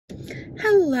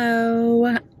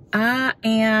Hello. I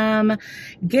am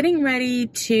getting ready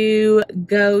to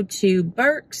go to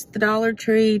Burke's, the Dollar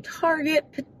Tree, Target,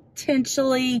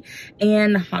 potentially,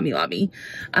 and Hobby Lobby.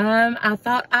 I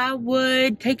thought I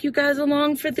would take you guys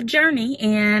along for the journey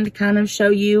and kind of show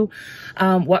you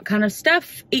what kind of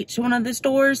stuff each one of the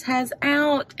stores has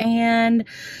out and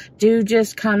do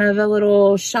just kind of a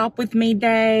little shop with me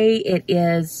day. It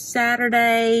is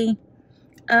Saturday.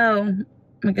 Oh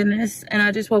my goodness, and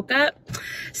I just woke up,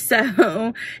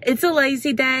 so it's a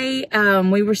lazy day.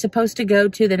 We were supposed to go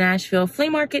to the Nashville flea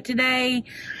market today,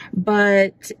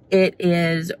 but it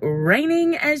is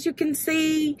raining, as you can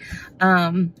see,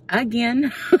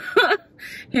 again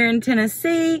here in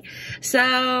Tennessee,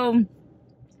 so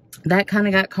that kind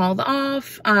of got called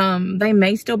off. They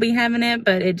may still be having it,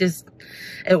 but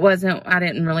it wasn't, I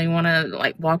didn't really want to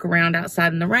like walk around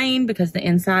outside in the rain because the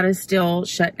inside is still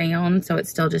shut down. So it's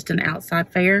still just an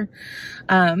outside fair.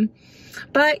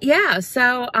 But yeah,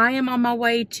 so I am on my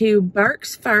way to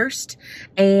Burke's first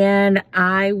and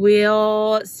I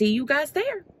will see you guys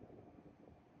there.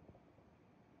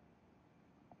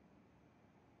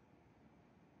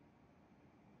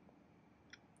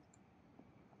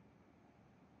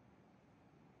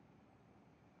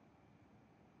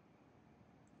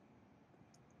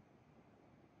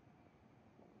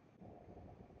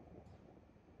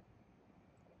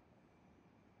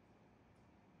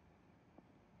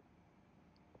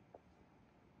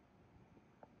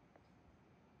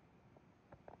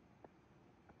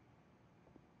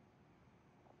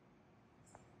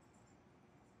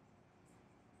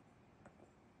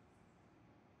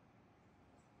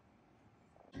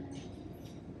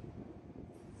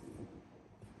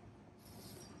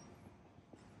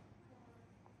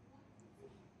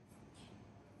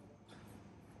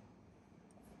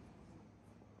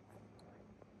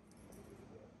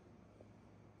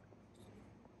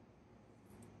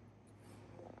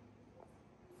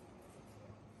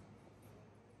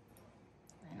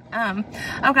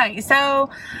 Okay, so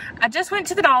I just went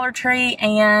to the Dollar Tree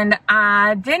and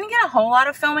I didn't get a whole lot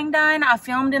of filming done. I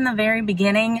filmed in the very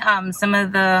beginning, some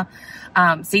of the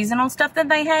seasonal stuff that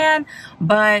they had,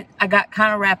 but I got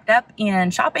kind of wrapped up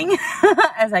in shopping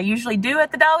as I usually do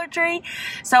at the Dollar Tree.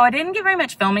 So I didn't get very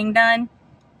much filming done.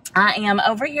 I am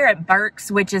over here at Burke's,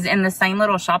 which is in the same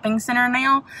little shopping center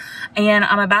now, and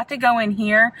I'm about to go in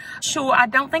here. Sure, I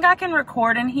don't think I can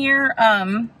record in here.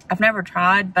 I've never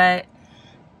tried, but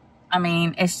I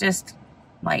mean, it's just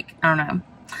like, I don't know.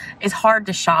 It's hard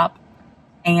to shop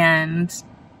and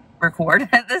record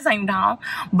at the same time.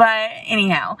 But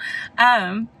anyhow,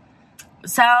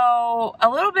 so a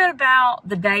little bit about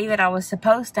the day that I was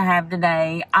supposed to have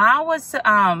today. I was,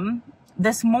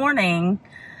 this morning,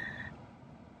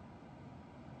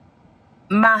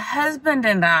 my husband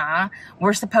and I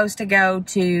were supposed to go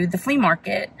to the flea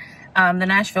market, the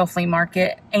Nashville flea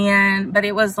market, but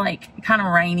it was like kind of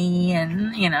rainy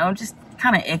and, you know, just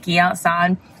kind of icky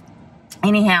outside.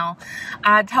 Anyhow,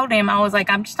 I told him, I was like,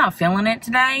 I'm just not feeling it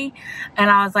today. And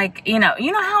I was like, you know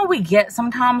how we get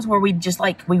sometimes where we just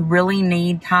like, we really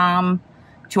need time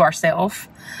to ourselves.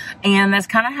 And that's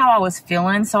kind of how I was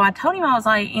feeling. So I told him, I was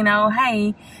like,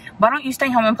 hey, why don't you stay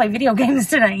home and play video games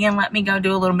today and let me go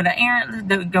do a little bit of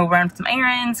errands, go run some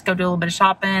errands, go do a little bit of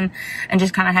shopping, and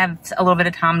just kind of have a little bit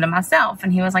of time to myself.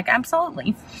 And he was like,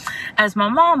 absolutely. As my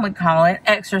mom would call it,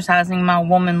 exercising my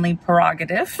womanly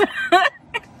prerogative.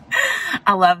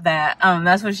 I love that.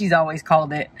 That's what she's always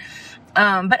called it.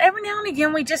 But every now and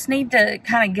again, we just need to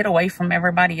kind of get away from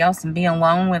everybody else and be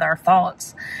alone with our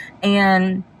thoughts.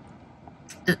 And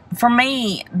for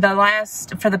me,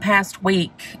 for the past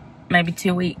week, maybe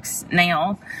 2 weeks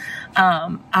now,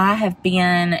 I have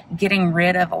been getting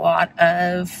rid of a lot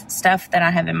of stuff that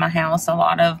I have in my house, a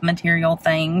lot of material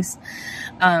things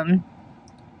that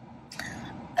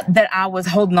I was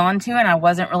holding on to, and I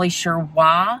wasn't really sure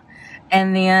why.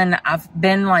 And then I've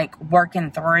been like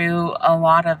working through a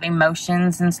lot of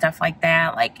emotions and stuff like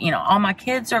that. Like, all my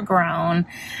kids are grown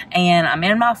and I'm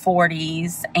in my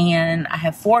 40s and I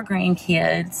have 4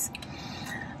 grandkids.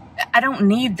 I don't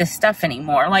need this stuff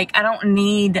anymore. Like, I don't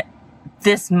need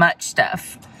this much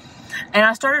stuff. And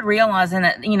I started realizing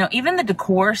that, even the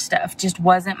decor stuff just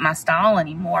wasn't my style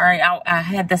anymore. I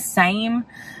had the same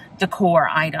decor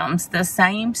items, the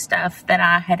same stuff that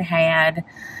I had had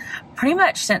pretty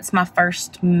much since my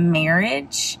first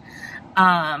marriage.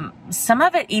 Some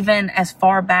of it even as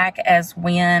far back as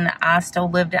when I still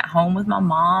lived at home with my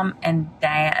mom and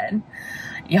dad.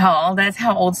 Y'all, that's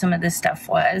how old some of this stuff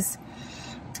was.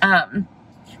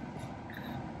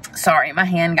 Sorry, my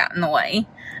hand got in the way.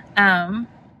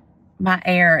 my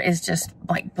air is just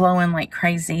like blowing like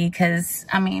crazy because,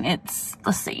 I mean, it's,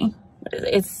 let's see,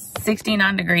 it's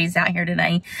 69 degrees out here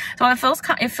today. So it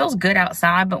feels good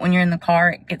outside, but when you're in the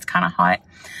car, it gets kind of hot.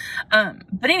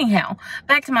 But anyhow,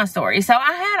 back to my story. So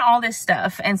I had all this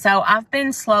stuff, and so I've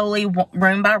been slowly,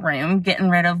 room by room, getting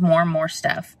rid of more and more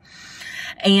stuff.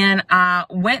 And I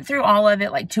went through all of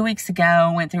it like 2 weeks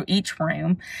ago, went through each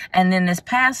room. And then this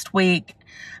past week,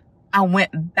 I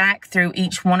went back through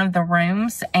each one of the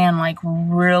rooms and like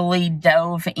really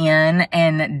dove in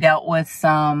and dealt with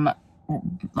some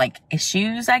like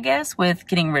issues, I guess, with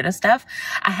getting rid of stuff.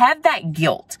 I have that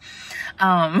guilt.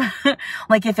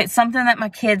 Like if it's something that my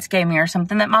kids gave me or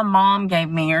something that my mom gave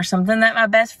me or something that my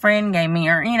best friend gave me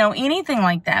or, you know, anything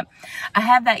like that, I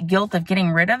have that guilt of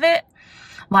getting rid of it.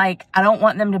 Like, I don't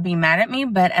want them to be mad at me,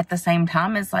 but at the same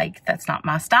time, it's like, that's not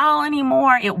my style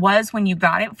anymore. It was when you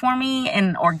got it for me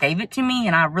or gave it to me,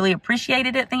 and I really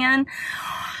appreciated it then.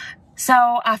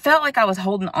 So I felt like I was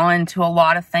holding on to a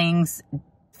lot of things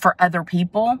for other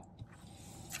people,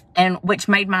 and which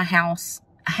made my house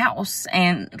a house,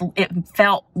 and it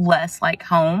felt less like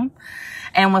home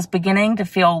and was beginning to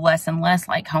feel less and less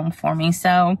like home for me.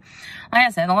 So like I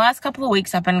said, the last couple of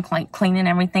weeks I've been cleaning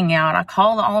everything out. I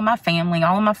called all of my family,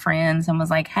 all of my friends, and was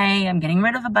like, hey, I'm getting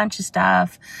rid of a bunch of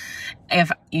stuff.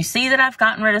 If you see that I've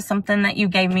gotten rid of something that you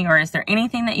gave me, or is there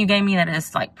anything that you gave me that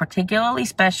is like particularly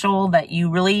special that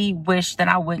you really wish that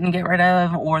I wouldn't get rid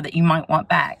of or that you might want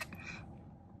back?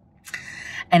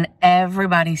 And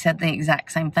everybody said the exact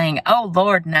same thing. Oh,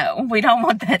 Lord, no, we don't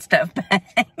want that stuff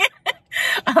back.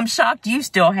 I'm shocked you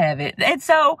still have it. And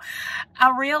so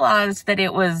I realized that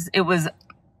it was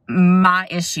my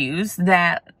issues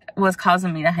that was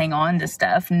causing me to hang on to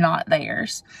stuff, not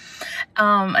theirs.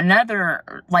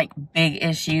 Another like big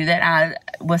issue that I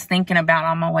was thinking about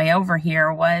on my way over here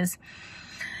was,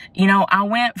 you know, I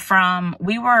went from,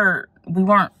 we weren't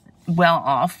well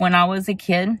off when I was a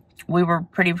kid. We were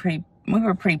pretty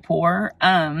poor.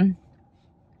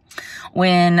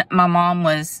 When my mom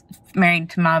was married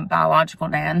to my biological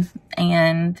dad,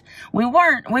 and we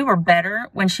were better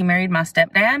when she married my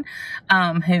stepdad,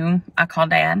 who I call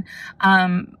dad.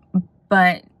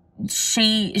 But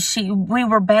we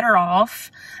were better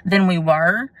off than we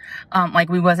were. Like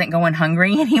we wasn't going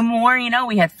hungry anymore, you know,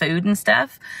 we had food and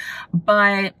stuff.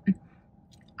 But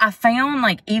I found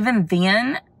like even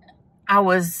then, I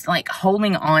was like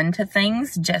holding on to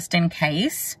things just in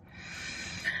case.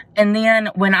 And then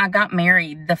when I got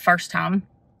married the first time,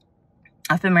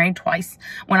 I've been married twice.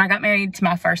 When I got married to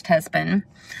my first husband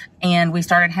and we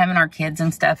started having our kids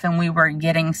and stuff and we were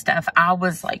getting stuff, I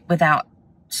was like without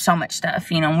so much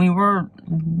stuff. You know, we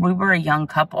were a young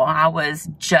couple. I was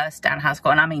just out of high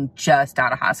school, and I mean just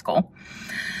out of high school.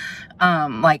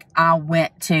 Like I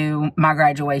went to my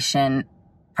graduation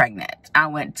pregnant. I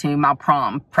went to my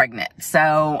prom pregnant.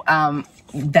 So,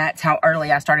 that's how early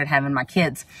I started having my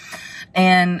kids.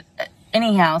 And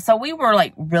anyhow, so we were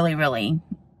like really, really,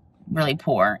 really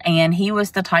poor. And he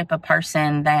was the type of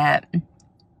person that,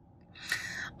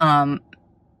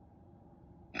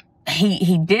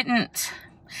 he didn't,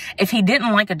 if he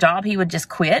didn't like a job, he would just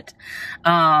quit.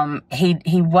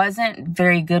 He wasn't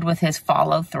very good with his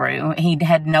follow through. He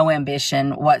had no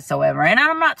ambition whatsoever. And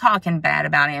I'm not talking bad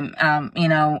about him. You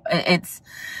know, it's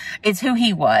who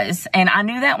he was. And I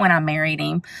knew that when I married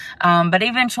him. But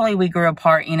eventually we grew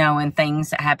apart, you know, and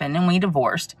things happened and we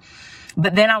divorced.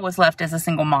 But then I was left as a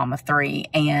single mom of 3,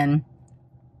 and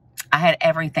I had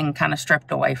everything kind of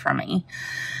stripped away from me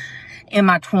in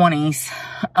my 20s.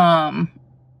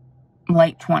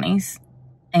 Late 20s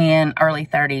and early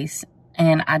 30s,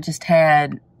 and I just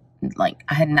had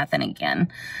I had nothing again.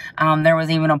 There was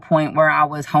even a point where I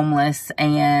was homeless,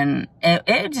 and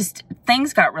it just,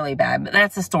 things got really bad, but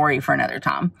that's a story for another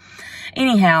time.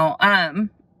 Anyhow,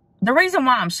 the reason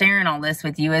why I'm sharing all this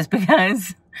with you is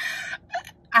because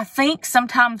I think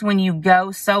sometimes when you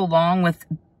go so long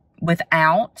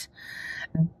without,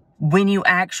 when you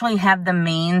actually have the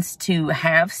means to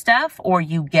have stuff or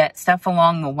you get stuff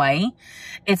along the way,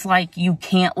 it's like you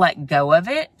can't let go of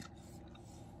it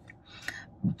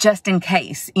just in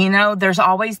case. You know, there's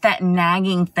always that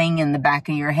nagging thing in the back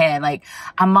of your head. Like,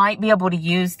 I might be able to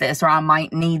use this, or I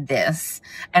might need this,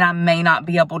 and I may not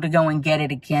be able to go and get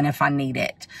it again if I need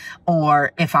it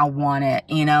or if I want it,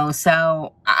 you know.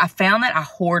 So I found that I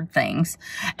hoard things,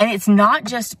 and it's not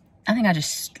just, I think I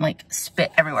just like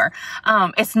spit everywhere.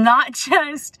 It's not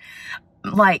just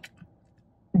like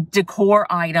decor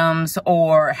items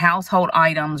or household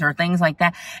items or things like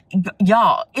that.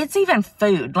 Y'all, it's even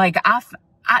food. Like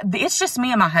it's just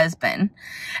me and my husband,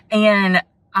 and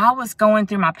I was going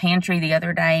through my pantry the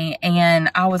other day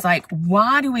and I was like,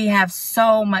 why do we have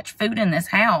so much food in this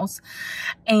house?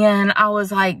 And I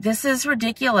was like, this is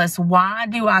ridiculous. Why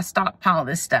do I stockpile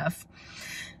this stuff?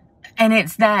 And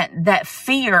it's that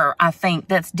fear, I think,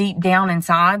 that's deep down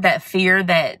inside, that fear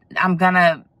that I'm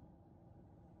gonna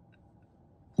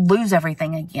lose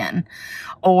everything again,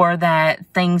 or that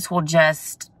things will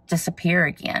just disappear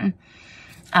again,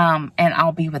 and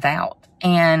I'll be without.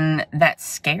 And that's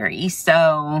scary.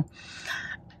 So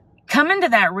coming to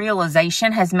that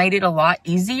realization has made it a lot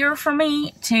easier for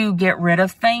me to get rid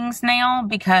of things now,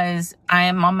 because I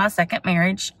am on my second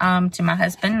marriage to my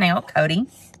husband now, Cody.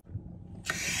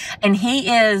 And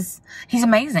he's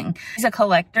amazing. He's a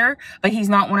collector, but he's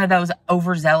not one of those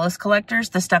overzealous collectors.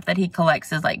 The stuff that he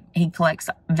collects is like, he collects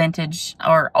vintage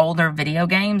or older video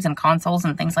games and consoles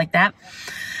and things like that.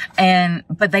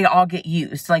 But they all get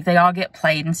used, like they all get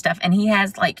played and stuff. And he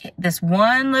has like this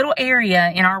one little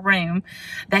area in our room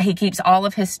that he keeps all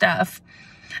of his stuff.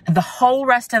 The whole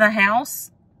rest of the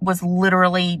house was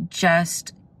literally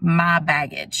just my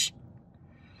baggage.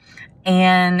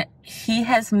 And he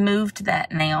has moved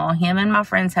that now. Him and my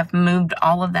friends have moved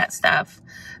all of that stuff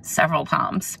several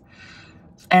times.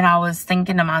 And I was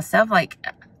thinking to myself, like,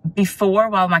 before,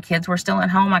 while my kids were still at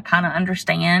home, I kind of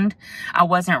understand. I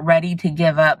wasn't ready to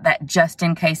give up that just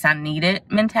in case I need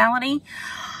it mentality.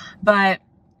 But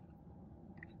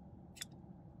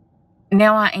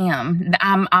now I am.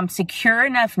 I'm secure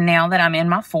enough now that I'm in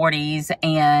my 40s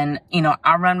and, you know,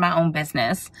 I run my own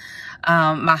business.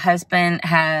 My husband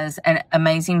has an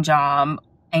amazing job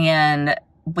and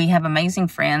we have amazing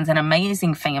friends and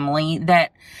amazing family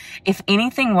that if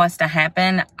anything was to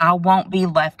happen, I won't be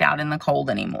left out in the cold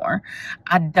anymore.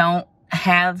 I don't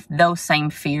have those same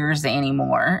fears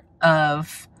anymore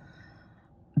of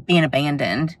being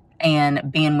abandoned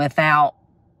and being without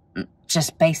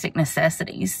just basic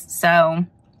necessities. So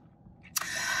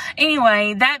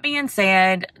anyway, that being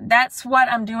said, that's what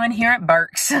I'm doing here at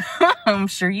Burke's. I'm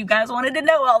sure you guys wanted to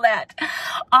know all that.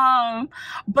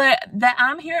 But that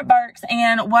I'm here at Burke's,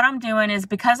 and what I'm doing is,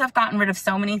 because I've gotten rid of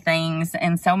so many things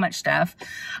and so much stuff,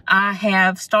 I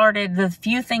have started the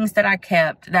few things that I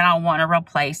kept that I want to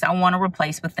replace. I want to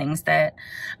replace with things that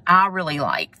I really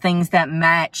like, things that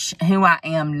match who I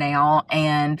am now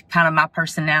and kind of my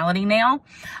personality now.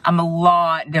 I'm a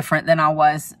lot different than I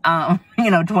was,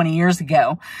 20 years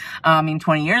ago.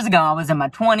 20 years ago, I was in my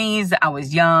 20s. I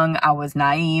was young. I was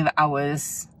naive.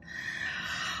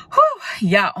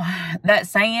 That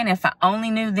saying, if I only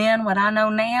knew then what I know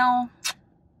now.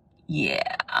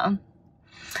 Yeah.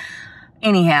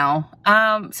 Anyhow,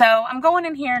 so I'm going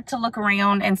in here to look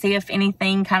around and see if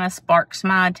anything kind of sparks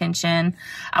my attention.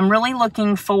 I'm really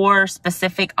looking for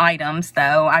specific items,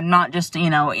 though. I'm not just,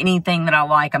 anything that I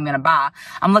like, I'm going to buy.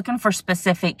 I'm looking for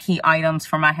specific key items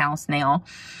for my house now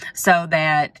so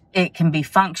that it can be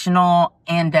functional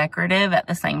and decorative at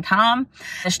the same time.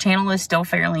 This channel is still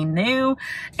fairly new.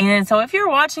 And so if you're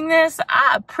watching this,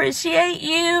 I appreciate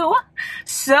you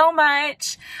so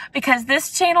much, because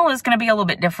this channel is going to be a little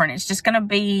bit different. It's just going to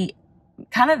be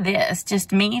kind of this,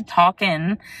 just me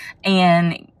talking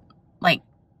and like,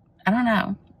 I don't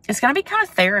know. It's going to be kind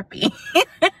of therapy.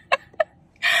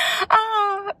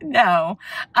 No,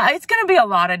 it's going to be a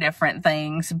lot of different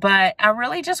things, but I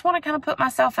really just want to kind of put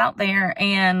myself out there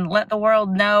and let the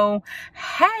world know,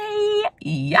 hey,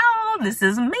 y'all, this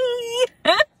is me.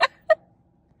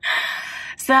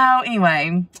 So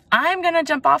anyway, I'm going to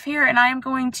jump off here and I am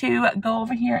going to go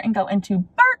over here and go into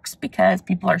Burke's because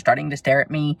people are starting to stare at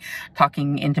me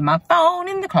talking into my phone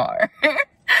in the car.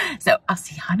 So I'll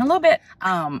see you in a little bit.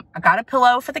 I got a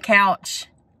pillow for the couch.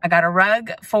 I got a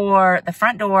rug for the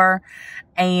front door,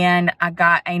 and I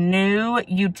got a new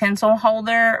utensil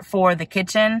holder for the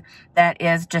kitchen that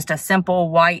is just a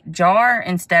simple white jar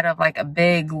instead of like a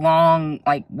big long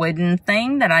like wooden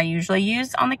thing that I usually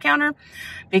use on the counter,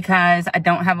 because I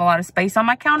don't have a lot of space on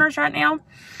my counters right now.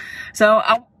 So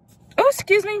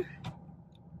excuse me.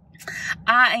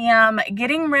 I am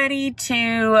getting ready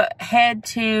to head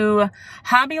to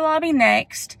Hobby Lobby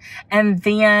next, and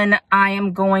then I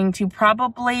am going to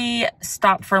probably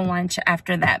stop for lunch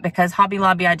after that, because Hobby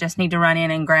Lobby, I just need to run in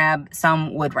and grab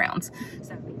some wood rounds.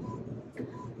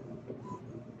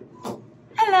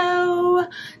 Hello.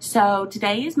 So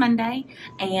today is Monday,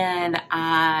 and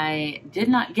I did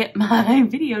not get my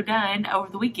video done over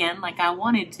the weekend like I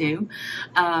wanted to.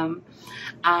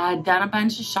 I'd done a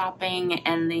bunch of shopping,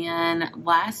 and then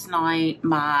last night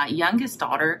my youngest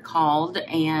daughter called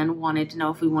and wanted to know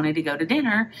if we wanted to go to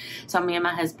dinner. So me and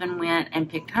my husband went and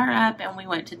picked her up, and we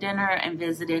went to dinner and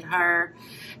visited her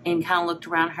and kind of looked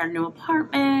around her new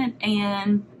apartment.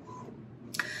 And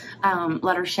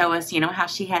let her show us, you know, how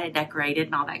she had it decorated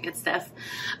and all that good stuff.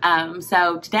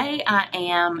 So today I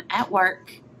am at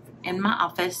work in my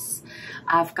office.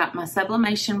 I've got my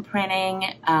sublimation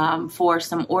printing for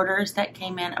some orders that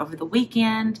came in over the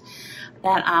weekend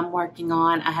that I'm working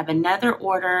on. I have another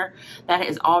order that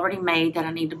is already made that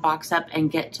I need to box up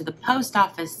and get to the post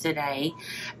office today.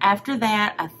 After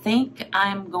that, I think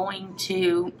I'm going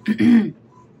to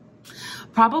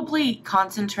probably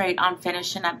concentrate on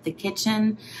finishing up the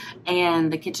kitchen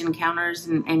and the kitchen counters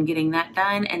and getting that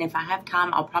done. And if I have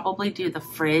time, I'll probably do the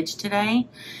fridge today.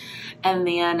 And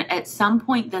then at some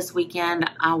point this weekend,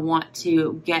 I want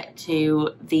to get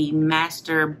to the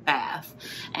master bath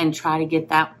and try to get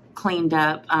that cleaned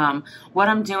up. What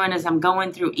I'm doing is I'm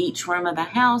going through each room of the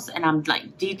house and I'm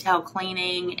like detail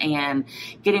cleaning and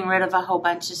getting rid of a whole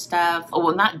bunch of stuff. Oh,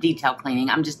 well, not detail cleaning.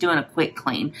 I'm just doing a quick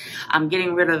clean. I'm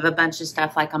getting rid of a bunch of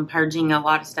stuff, like I'm purging a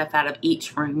lot of stuff out of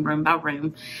each room, room by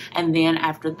room. And then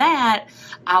after that,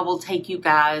 I will take you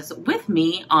guys with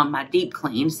me on my deep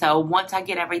clean. So once I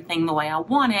get everything the way I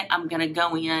want it, I'm going to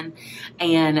go in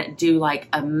and do like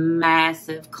a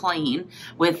massive clean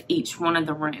with each one of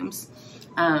the rooms.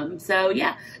 So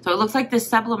yeah, so it looks like this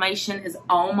sublimation is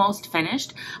almost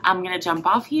finished. I'm going to jump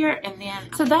off here and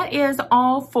then, so that is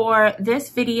all for this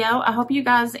video. I hope you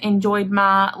guys enjoyed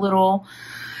my little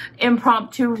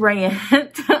impromptu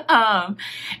rant.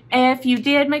 If you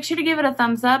did, make sure to give it a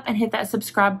thumbs up and hit that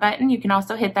subscribe button. You can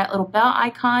also hit that little bell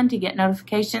icon to get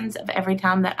notifications of every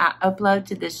time that I upload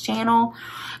to this channel.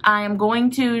 I am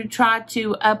going to try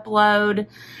to upload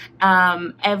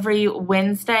every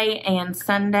Wednesday and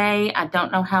Sunday. I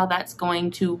don't know how that's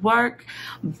going to work,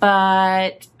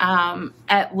 but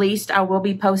at least I will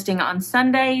be posting on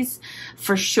Sundays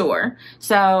for sure.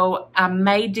 So I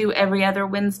may do every other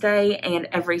Wednesday and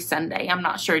every Sunday. I'm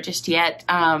not sure just yet.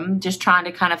 Just trying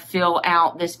to kind of fill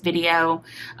out this video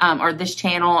or this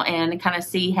channel and kind of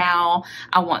see how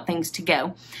I want things to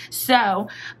go. So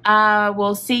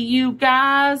we'll see you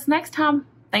guys next time.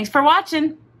 Thanks for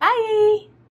watching. Bye.